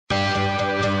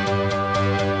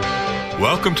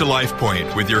Welcome to Life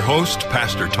Point with your host,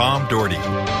 Pastor Tom Dougherty.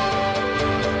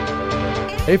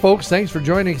 Hey folks, thanks for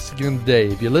joining us again today.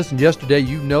 If you listened yesterday,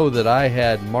 you know that I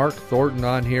had Mark Thornton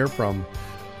on here from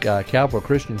Capital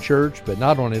Christian Church, but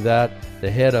not only that, the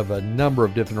head of a number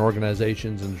of different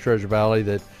organizations in the Treasure Valley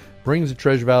that brings the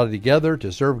Treasure Valley together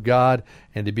to serve God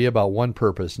and to be about one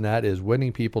purpose, and that is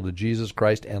winning people to Jesus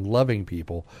Christ and loving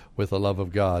people with the love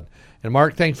of God. And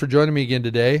Mark, thanks for joining me again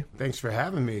today. Thanks for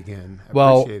having me again. I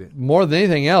appreciate it. More than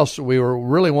anything else, we were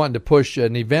really wanting to push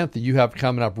an event that you have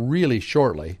coming up really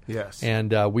shortly. Yes.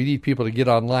 And we need people to get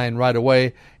online right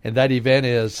away, and that event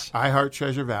is I Heart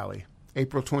Treasure Valley,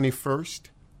 April 21st.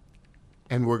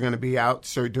 And we're going to be out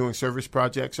doing service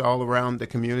projects all around the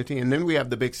community. And then we have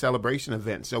the big celebration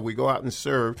event. So we go out and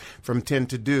serve from 10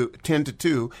 to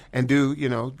 2 and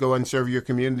go and serve your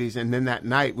communities. And then that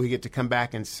night we get to come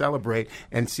back and celebrate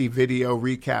and see video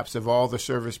recaps of all the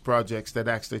service projects that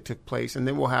actually took place. And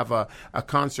then we'll have a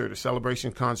concert, a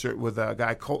celebration concert with a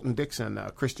guy, Colton Dixon,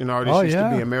 a Christian artist, used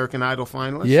to be American Idol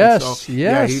finalist. Yes.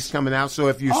 Yeah, he's coming out. So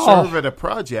if you serve at a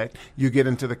project, you get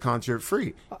into the concert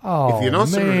free. If you don't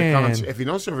serve at a concert, if you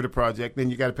don't serve at a project,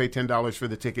 then you got to pay $10 for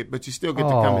the ticket, but you still get to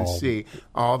come and see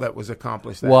all that was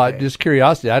accomplished that day. Just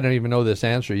curiosity, I don't even know this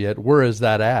answer yet. Where is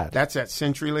that at? That's at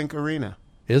CenturyLink Arena.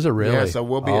 Is it really? Yeah, so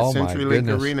we'll be at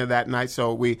CenturyLink Arena that night.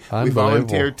 So we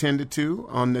volunteered 10 to 2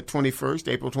 on the 21st,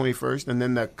 April 21st, and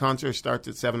then the concert starts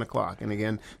at 7 o'clock. And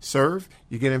again, serve,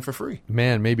 you get in for free.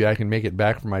 Man, maybe I can make it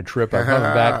back from my trip. I'm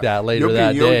coming back later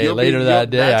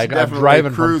that day.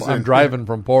 I'm driving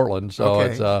from Portland, so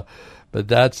it's but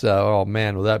that's, oh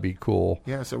man, will that be cool.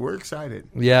 Yeah, so we're excited.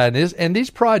 Yeah, and these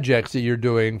projects that you're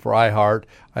doing for iHeart,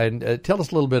 and tell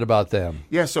us a little bit about them.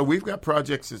 Yeah, so we've got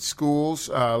projects at schools,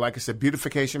 like I said,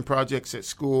 beautification projects at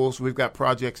schools. We've got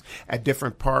projects at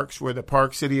different parks where the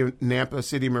Park City of Nampa,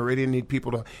 City Meridian need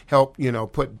people to help,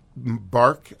 put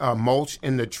bark mulch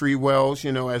in the tree wells,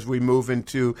 as we move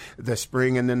into the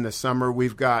spring and then the summer.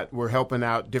 We're helping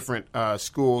out different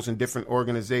schools and different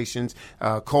organizations.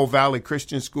 Coal Valley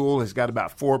Christian School has got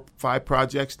about 4 or 5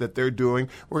 projects that they're doing.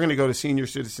 We're going to go to senior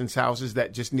citizens' houses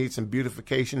that just need some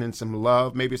beautification and some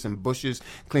love, maybe some bushes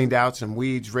cleaned out, some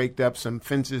weeds raked up, some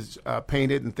fences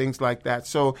painted and things like that.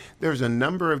 So there's a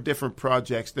number of different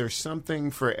projects. There's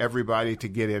something for everybody to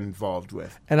get involved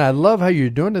with. And I love how you're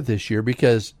doing it this year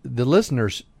because the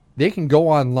listeners, they can go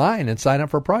online and sign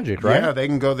up for a project, right? Yeah, they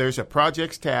can go. There's a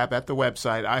projects tab at the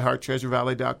website,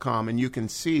 iHeartTreasureValley.com, and you can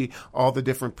see all the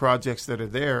different projects that are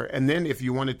there. And then if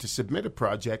you wanted to submit a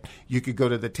project, you could go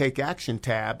to the Take Action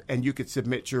tab, and you could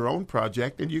submit your own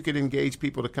project, and you could engage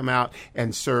people to come out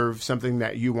and serve something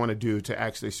that you want to do to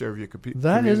actually serve your community.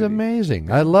 That is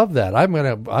amazing. I love that. I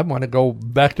want to go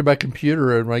back to my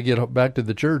computer and when I get back to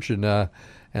the church and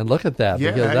look at that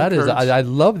because that is I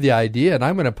love the idea, and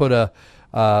I'm going to put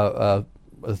a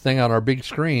thing on our big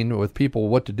screen with people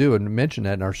what to do and mention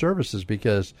that in our services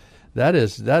because that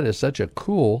is such a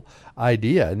cool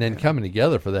idea. And then coming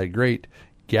together for that great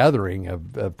gathering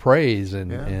of praise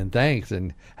and thanks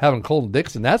and having Colton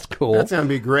Dixon, that's cool. That's going to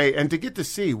be great. And to get to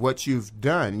see what you've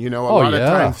done, a lot of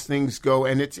times things go,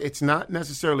 and it's not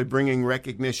necessarily bringing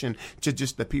recognition to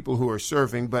just the people who are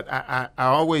serving, but I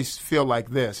always feel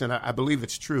like this, and I believe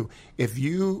it's true. If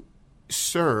you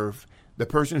serve, the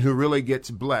person who really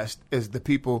gets blessed is the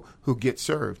people who get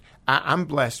served. I'm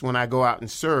blessed when I go out and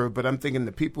serve, but I'm thinking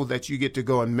the people that you get to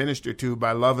go and minister to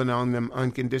by loving on them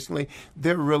unconditionally,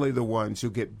 they're really the ones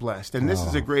who get blessed. And this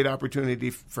is a great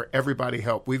opportunity for everybody to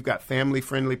help. We've got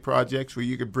family-friendly projects where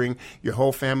you could bring your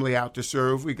whole family out to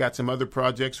serve. We've got some other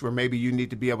projects where maybe you need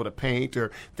to be able to paint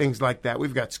or things like that.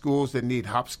 We've got schools that need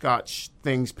hopscotch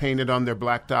things painted on their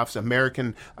blacktops,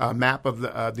 American map of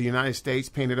the United States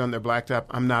painted on their blacktop.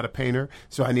 I'm not a painter,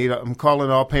 so I'm calling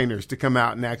all painters to come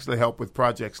out and actually help with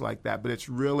projects like that. But it's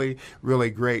really,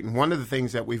 really great. And one of the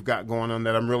things that we've got going on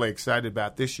that I'm really excited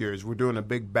about this year is we're doing a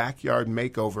big backyard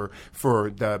makeover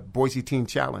for the Boise Teen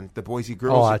Challenge, the Boise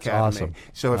Girls Academy. Awesome.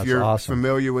 So if you're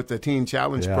familiar with the Teen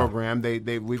Challenge program,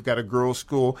 we've got a girls'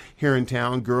 school here in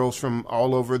town, girls from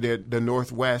all over the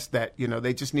Northwest that,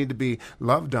 they just need to be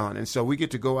loved on. And so we get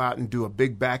to go out and do a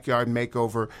big backyard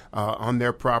makeover on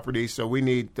their property. So we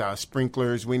need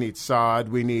sprinklers, we need sod,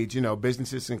 we need,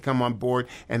 businesses can come on board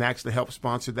and actually help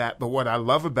sponsor that. But what I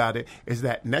love about it is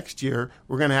that next year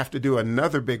we're going to have to do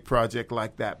another big project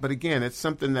like that. But again, it's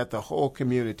something that the whole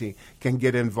community can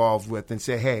get involved with and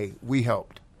say, hey, we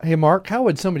helped. Hey, Mark, how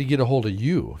would somebody get a hold of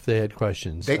you if they had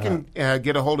questions? They can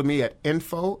get a hold of me at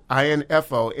info at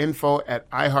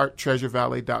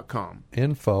iHeartTreasureValley.com.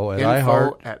 Info at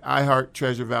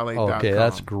iHeartTreasureValley.com. Okay,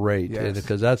 that's great,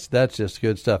 because that's just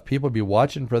good stuff. People be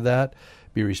watching for that,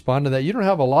 be responding to that. You don't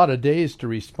have a lot of days to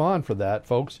respond for that,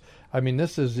 folks. I mean,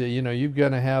 this is, you're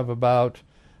going to have about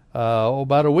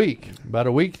a week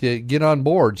to get on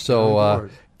board. So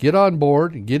get on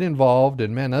board, get involved,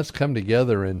 and man, let's come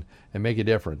together and make a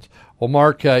difference. Well,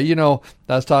 Mark, I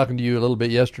was talking to you a little bit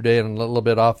yesterday and a little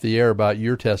bit off the air about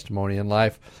your testimony in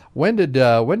life. When did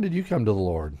you come to the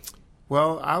Lord?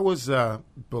 Well, I was a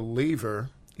believer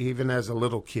even as a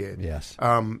little kid. Yes.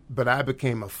 But I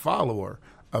became a follower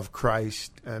of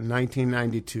Christ in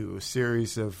 1992. A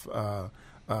series of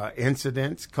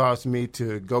incidents caused me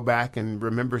to go back and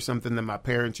remember something that my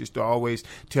parents used to always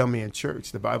tell me in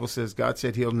church. The Bible says God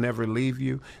said he'll never leave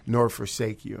you nor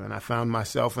forsake you. And I found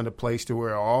myself in a place to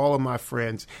where all of my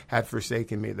friends had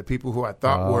forsaken me. The people who I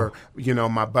thought were,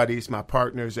 my buddies, my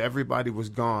partners, everybody was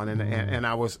gone. And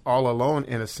I was all alone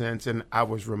in a sense. And I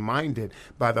was reminded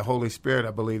by the Holy Spirit,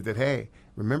 I believe, that, hey,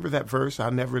 remember that verse,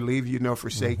 I'll never leave you nor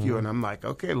forsake you. And I'm like,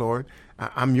 okay, Lord,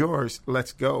 I'm yours.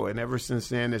 Let's go. And ever since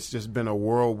then, it's just been a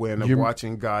whirlwind of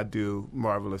watching God do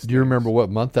marvelous things. Do you remember what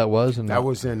month that was? That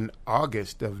was in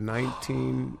August of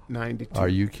 1992. Are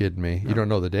you kidding me? No. You don't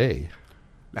know the day.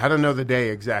 I don't know the day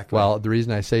exactly. Well, the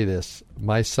reason I say this,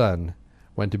 my son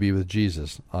went to be with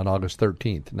Jesus on August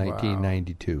 13th,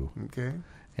 1992. Wow. Okay.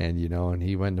 And, and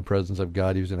he went in the presence of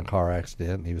God. He was in a car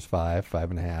accident. He was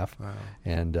 5.5. Wow.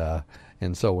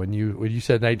 And so when you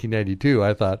said 1992,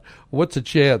 I thought, what's the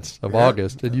chance of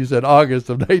August? And you said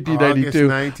August of 1992.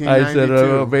 August 1992. I said,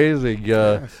 amazing,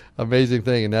 amazing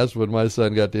thing. And that's when my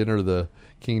son got to enter the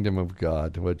kingdom of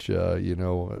God, which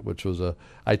which was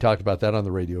I talked about that on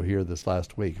the radio here this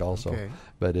last week also. Okay.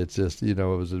 But it's just, it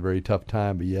was a very tough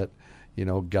time, but yet,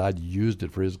 God used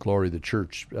it for his glory. The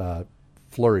church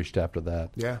flourished after that.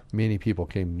 Yeah. Many people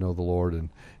came to know the Lord, and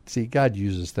see, God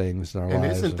uses things in our lives.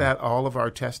 And isn't that all of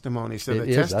our testimony? So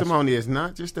the testimony is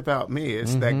not just about me.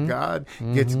 It's that God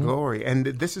gets glory. And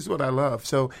this is what I love.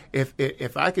 So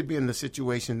if I could be in the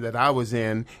situation that I was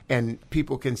in and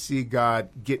people can see God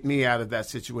get me out of that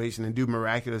situation and do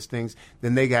miraculous things,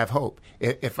 then they have hope.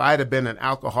 If I'd have been an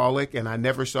alcoholic and I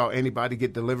never saw anybody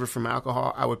get delivered from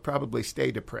alcohol, I would probably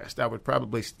stay depressed. I would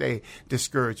probably stay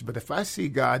discouraged. But if I see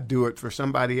God do it for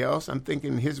somebody else, I'm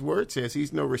thinking his word says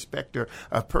he's no respecter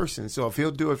of person. So if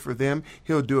he'll do it for them,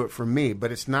 he'll do it for me.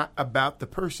 But it's not about the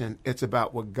person. It's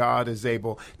about what God is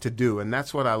able to do. And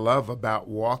that's what I love about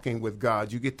walking with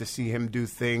God. You get to see him do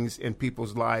things in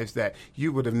people's lives that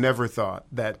you would have never thought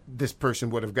that this person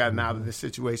would have gotten out of this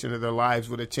situation or their lives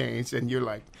would have changed. And you're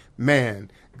like, man,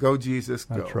 go Jesus,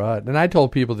 go. That's right. And I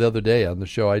told people the other day on the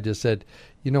show, I just said,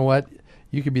 you know what?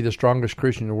 You could be the strongest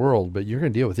Christian in the world, but you're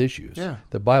going to deal with issues. Yeah.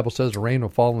 The Bible says the rain will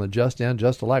fall on the just and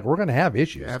just alike. We're going to have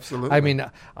issues. Yeah, absolutely. I mean,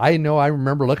 I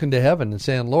remember looking to heaven and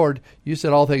saying, Lord, you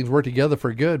said all things work together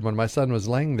for good when my son was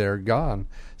laying there gone.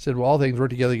 I said, well, all things work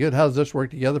together good. How does this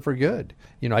work together for good?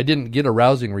 I didn't get a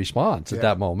rousing response at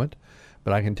that moment,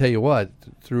 but I can tell you what,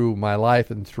 through my life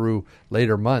and through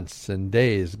later months and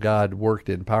days, God worked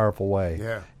in a powerful way.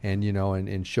 Yeah. And,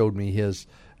 and showed me his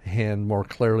hand more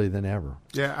clearly than ever.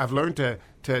 Yeah, I've learned to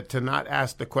not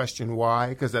ask the question why,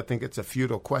 because I think it's a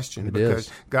futile question, because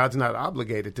God's not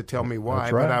obligated to tell me why.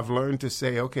 That's right. But I've learned to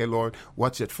say, okay, Lord,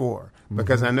 what's it for?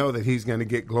 Because I know that he's going to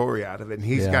get glory out of it. And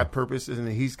he's got purposes and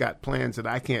he's got plans that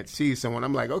I can't see. So when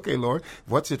I'm like, okay, Lord,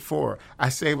 what's it for? I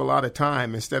save a lot of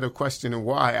time. Instead of questioning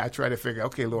why, I try to figure,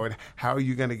 okay, Lord, how are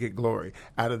you going to get glory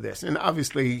out of this? And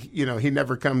obviously, he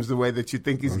never comes the way that you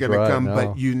think he's going to come,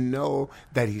 but you know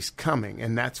that he's coming.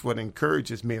 And that's what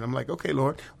encourages me. And I'm like, okay,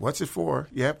 Lord, what's it for?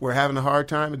 Yep, we're having a hard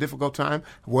time, a difficult time.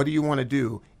 What do you want to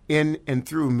do in and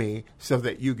through me so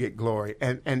that you get glory?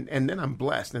 And then I'm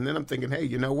blessed. And then I'm thinking, hey,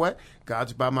 you know what?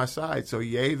 God's by my side. So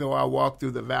yea, though I walk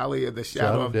through the valley of the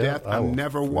shadow of death, I'm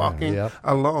never walking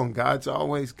alone. God's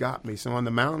always got me. So on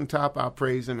the mountaintop, I'll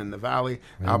praise him. In the valley,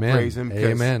 I'll praise him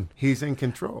because he's in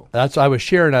control. I was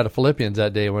sharing out of Philippians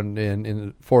that day when in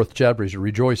the 4th chapter, he said,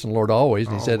 rejoice in the Lord always.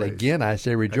 And he said, again, I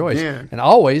say rejoice. Again. And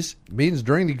always means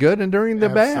during the good and during the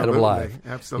bad of life.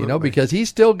 Absolutely. Because he's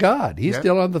still God. He's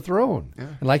still on the throne. Yeah.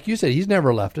 And like you said, he's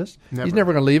never left us. He's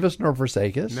never going to leave us nor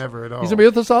forsake us. Never at all. He's going to be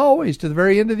with us always to the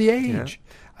very end of the age. Yeah.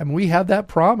 I mean, we have that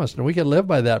promise, and we can live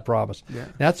by that promise. Yeah.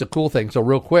 That's a cool thing. So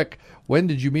real quick, when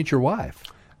did you meet your wife?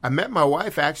 I met my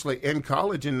wife actually in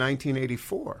college in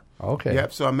 1984. Okay.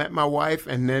 Yep. So I met my wife,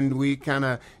 and then we kind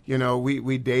of,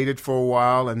 we dated for a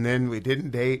while, and then we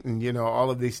didn't date, and all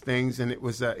of these things. And it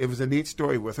was a neat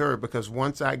story with her, because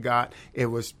once it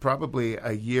was probably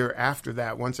a year after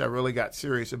that, once I really got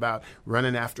serious about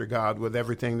running after God with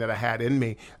everything that I had in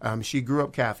me. She grew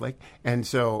up Catholic, and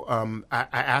so I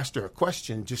asked her a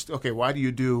question. Why do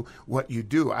you do what you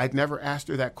do? I'd never asked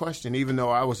her that question, even though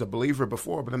I was a believer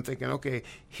before. But I'm thinking, okay,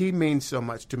 he means so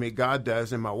much to me, God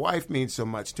does, and my wife means so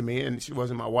much to me, and she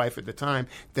wasn't my wife at the time,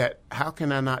 that how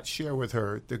can I not share with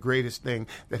her the greatest thing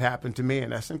that happened to me?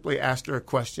 And I simply asked her a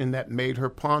question that made her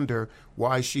ponder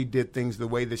why she did things the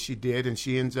way that she did, and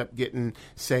she ends up getting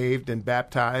saved and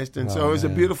baptized. And so it was a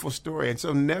beautiful story. And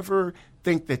so never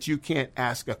think that you can't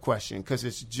ask a question, because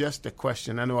it's just a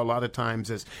question. I know a lot of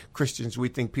times as Christians we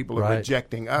think people are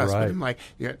rejecting us, but I'm like,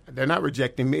 they're not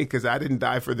rejecting me, because I didn't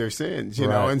die for their sins,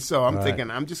 know. And so I'm thinking,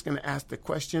 I'm just going to ask the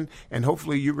question, and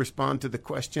hopefully you respond to the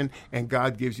question, and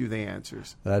God gives you the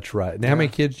answers. That's right. Now, how many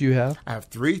kids do you have? I have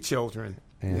 3 children.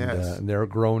 And they're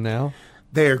grown now?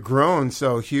 They're grown.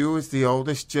 So Hugh is the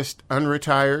oldest, just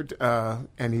unretired,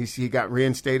 and he got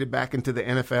reinstated back into the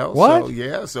NFL.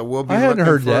 What? So we'll be. I hadn't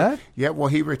heard that. Yeah, well,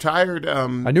 he retired. I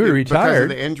knew he retired because of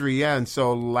the injury. Yeah, and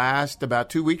so about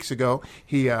 2 weeks ago,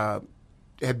 he's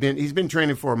been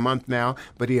training for a month now,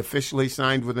 but he officially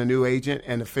signed with a new agent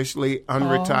and officially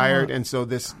unretired. And so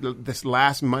this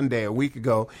last Monday, a week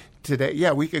ago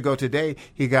today,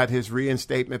 he got his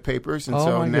reinstatement papers, and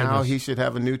so now he should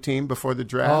have a new team before the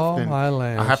draft. Oh, my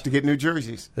land. I'll have to get new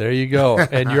jerseys. There you go.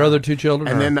 And your other 2 children?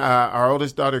 And then our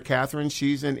oldest daughter, Catherine,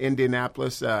 she's in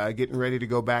Indianapolis, getting ready to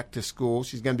go back to school.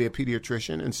 She's going to be a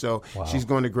pediatrician, and so she's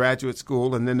going to graduate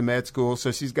school and then to med school,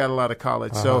 so she's got a lot of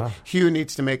college. So Hugh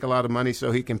needs to make a lot of money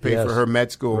so he can pay for her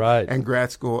med school and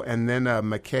grad school. And then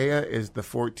Micaiah is the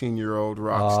 14-year-old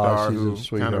rock star who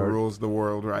kind of rules the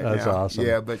world now. That's awesome.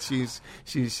 Yeah, but she's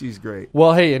great.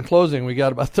 Well, hey, in closing, we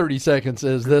got about 30 seconds.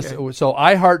 So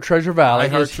iHeart Treasure Valley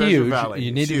is huge.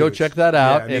 You need to go check that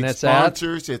out. And it's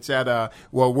sponsors. It's at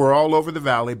we're all over the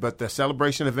valley, but the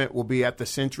celebration event will be at the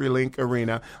CenturyLink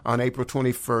Arena on April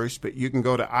 21st. But you can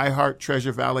go to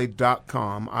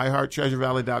iHeartTreasureValley.com.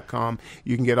 iHeartTreasureValley.com.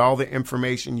 You can get all the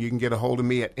information. You can get a hold of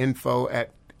me at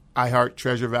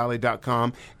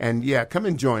info@iHeartTreasureValley.com. And come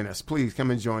and join us. Please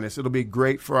come and join us. It'll be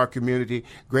great for our community,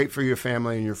 great for your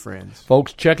family and your friends.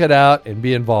 Folks, check it out and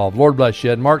be involved. Lord bless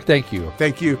you. And Mark, thank you.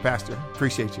 Thank you, Pastor.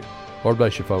 Appreciate you. Lord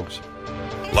bless you, folks.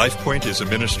 LifePoint is a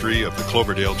ministry of the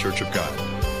Cloverdale Church of God.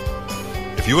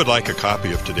 If you would like a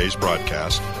copy of today's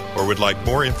broadcast or would like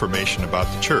more information about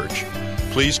the church,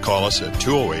 please call us at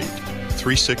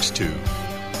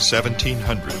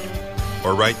 208-362-1700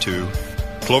 or write to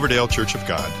Cloverdale Church of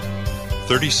God,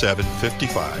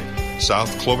 3755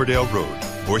 South Cloverdale Road,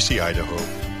 Boise, Idaho,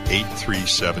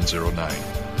 83709.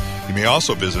 You may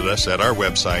also visit us at our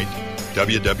website,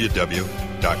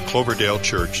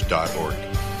 www.cloverdalechurch.org.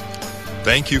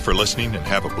 Thank you for listening and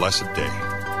have a blessed day.